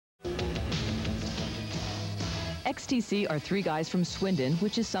XTC are three guys from Swindon,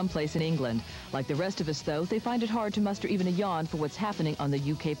 which is someplace in England. Like the rest of us, though, they find it hard to muster even a yawn for what's happening on the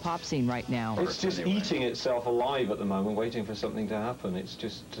UK pop scene right now. It's just eating itself alive at the moment, waiting for something to happen. It's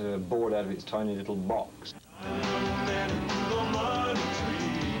just bored out of its tiny little box.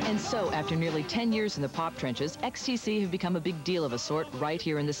 And so, after nearly 10 years in the pop trenches, XTC have become a big deal of a sort right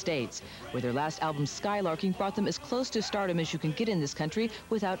here in the States, where their last album, Skylarking, brought them as close to stardom as you can get in this country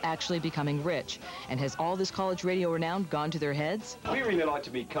without actually becoming rich. And has all this college radio renown gone to their heads? We really like to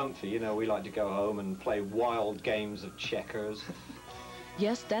be comfy, you know, we like to go home and play wild games of checkers.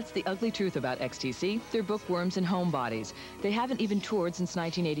 Yes, that's the ugly truth about XTC. They're bookworms and homebodies. They haven't even toured since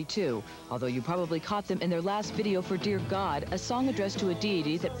 1982, although you probably caught them in their last video for Dear God, a song addressed to a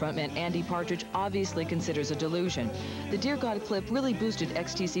deity that frontman Andy Partridge obviously considers a delusion. The Dear God clip really boosted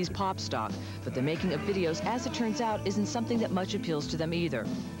XTC's pop stock, but the making of videos, as it turns out, isn't something that much appeals to them either.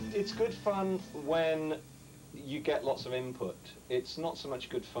 It's good fun when you get lots of input. It's not so much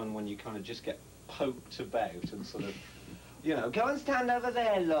good fun when you kind of just get poked about and sort of, you know, go and stand over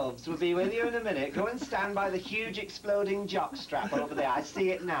there, loves. We'll be with you in a minute. Go and stand by the huge exploding jockstrap over there. I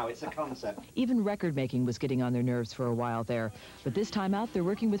see it now. It's a concept. Even record making was getting on their nerves for a while there. But this time out, they're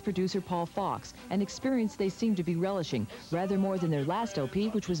working with producer Paul Fox, an experience they seem to be relishing, rather more than their last LP,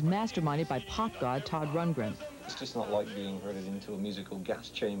 which was masterminded by pop god Todd Rundgren. It's just not like being herded into a musical gas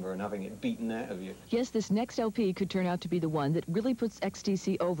chamber and having it beaten out of you. Yes, this next LP could turn out to be the one that really puts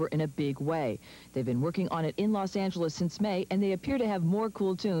XTC over in a big way. They've been working on it in Los Angeles since May, and they appear to have more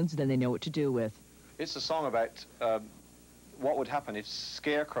cool tunes than they know what to do with. It's a song about what would happen if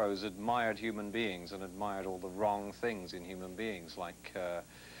scarecrows admired human beings and admired all the wrong things in human beings, like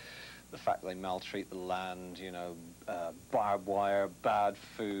the fact they maltreat the land, you know, barbed wire, bad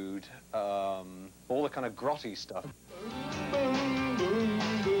food, all the kind of grotty stuff.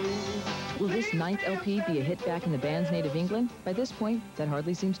 Will this ninth LP be a hit back in the band's native England? By this point, that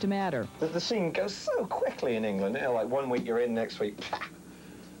hardly seems to matter. The scene goes so quickly in England, you know, like 1 week you're in, next week,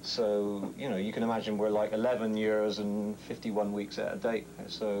 so, you know, you can imagine we're like 11 years and 51 weeks out of date.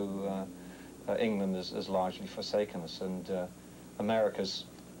 So England has largely forsaken us, and America's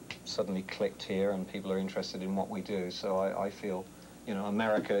suddenly clicked here and people are interested in what we do. So I feel, you know,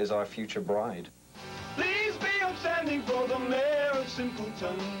 America is our future bride. Please be upstanding for the mayor of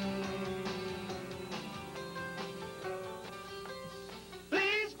Simpleton.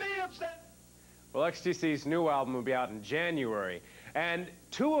 Please be upstanding. Well, XTC's new album will be out in January, and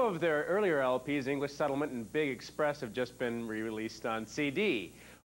two of their earlier LPs, English Settlement and Big Express, have just been re-released on CD.